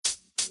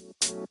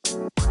All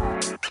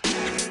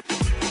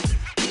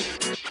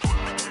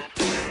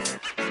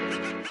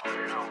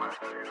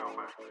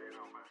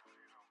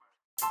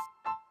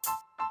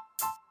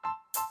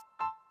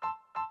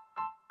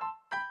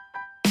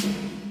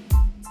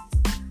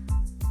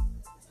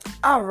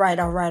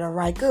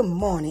right. Good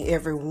morning,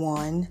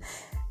 everyone.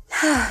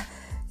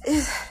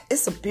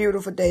 It's a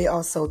beautiful day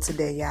also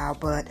today, y'all.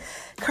 But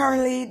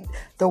currently,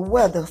 the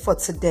weather for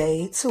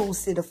today,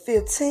 Tuesday the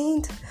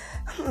 15th,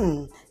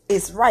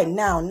 it's right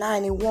now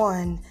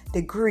 91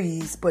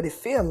 degrees, but it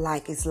feels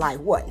like it's like,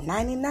 what,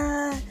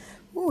 99?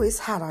 Ooh, it's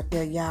hot out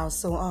there, y'all.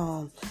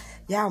 So,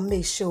 y'all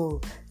make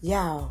sure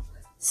y'all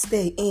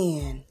stay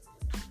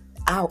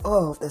out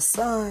of the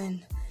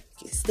sun.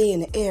 Stay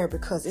in the air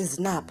because it's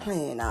not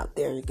playing out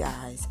there, you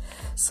guys.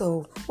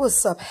 So,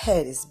 what's up,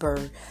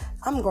 Hattiesburg?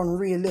 I'm going to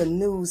read a little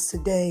news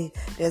today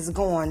that's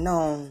going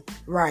on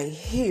right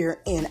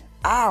here in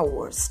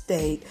our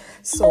state.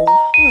 So,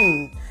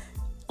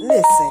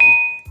 listen,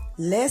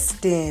 less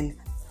than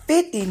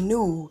 50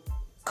 new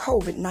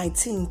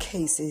COVID-19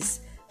 cases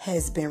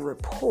has been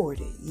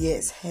reported.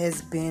 Yes,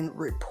 has been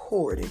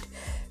reported.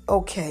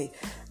 Okay,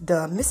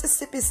 the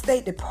Mississippi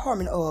State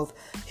Department of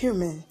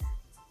Human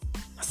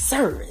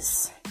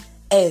Service,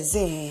 as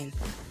in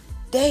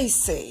they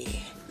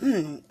say,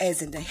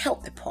 as in the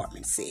health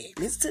department said,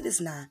 listen to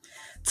this now,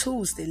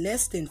 Tuesday,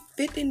 less than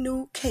 50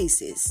 new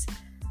cases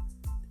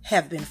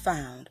have been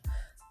found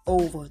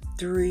over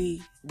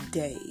 3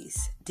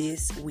 days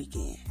this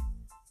weekend.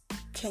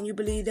 Can you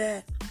believe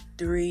that?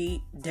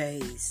 3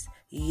 days.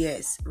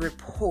 Yes,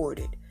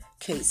 reported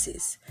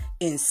cases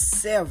in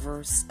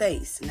several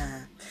states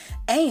now.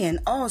 And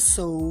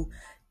also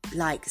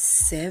like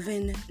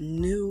 7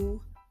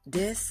 new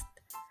deaths,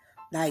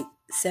 like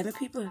 7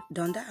 people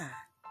done died,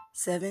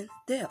 7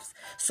 deaths.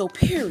 So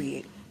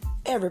period,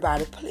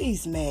 everybody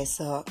please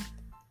mask up,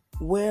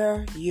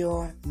 wear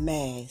your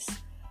mask.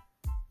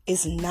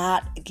 It's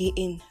not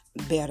getting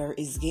better,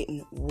 it's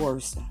getting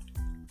worse.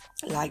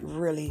 Like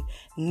really,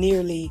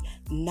 nearly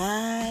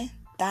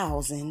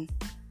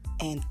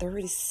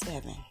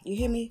 9,037. You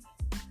hear me?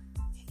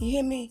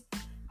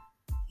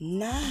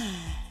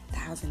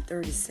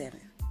 9,037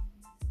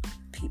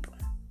 people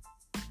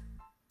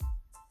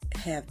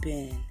have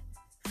been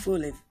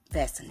fully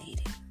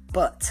vaccinated.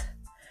 But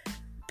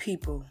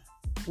people,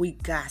 we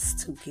got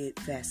to get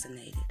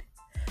vaccinated.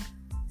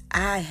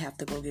 I have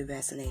to go get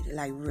vaccinated.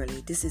 Like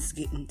really, this is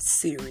getting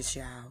serious,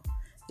 y'all.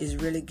 It's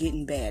really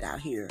getting bad out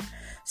here.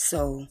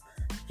 So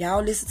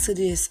y'all listen to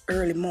this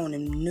early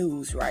morning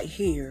news right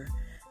here.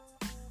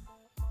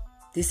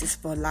 This is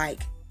for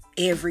like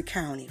every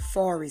county: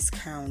 Forest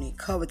County,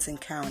 Covington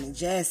County,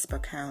 Jasper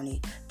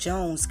County,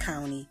 Jones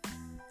County,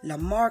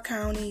 Lamar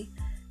County,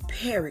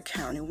 Perry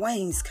County,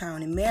 Waynes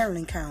County,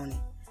 Maryland County,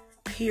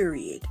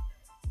 period,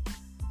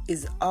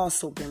 is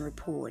also been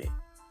reported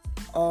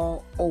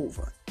all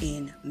over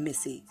in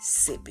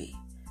Mississippi.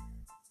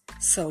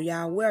 So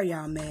y'all wear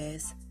y'all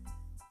masks.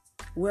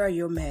 Wear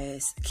your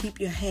mask. Keep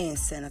your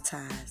hands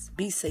sanitized.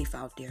 Be safe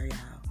out there,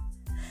 y'all.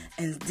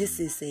 And this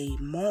is a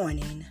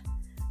morning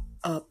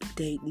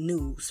update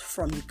news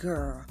from your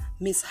girl,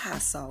 Miss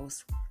Hot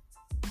Sauce,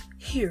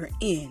 here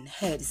in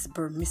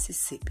Hattiesburg,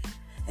 Mississippi.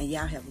 And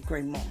y'all have a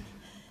great morning.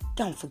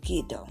 Don't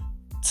forget though,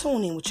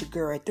 tune in with your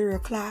girl at 3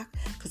 o'clock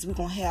because we're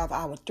going to have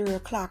our 3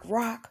 o'clock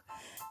rock.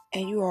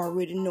 And you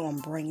already know I'm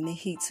bringing the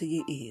heat to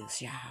your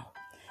ears, y'all.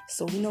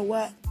 So you know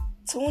what?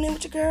 Tune in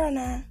with your girl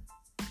now.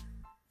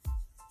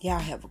 Y'all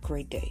have a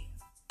great day.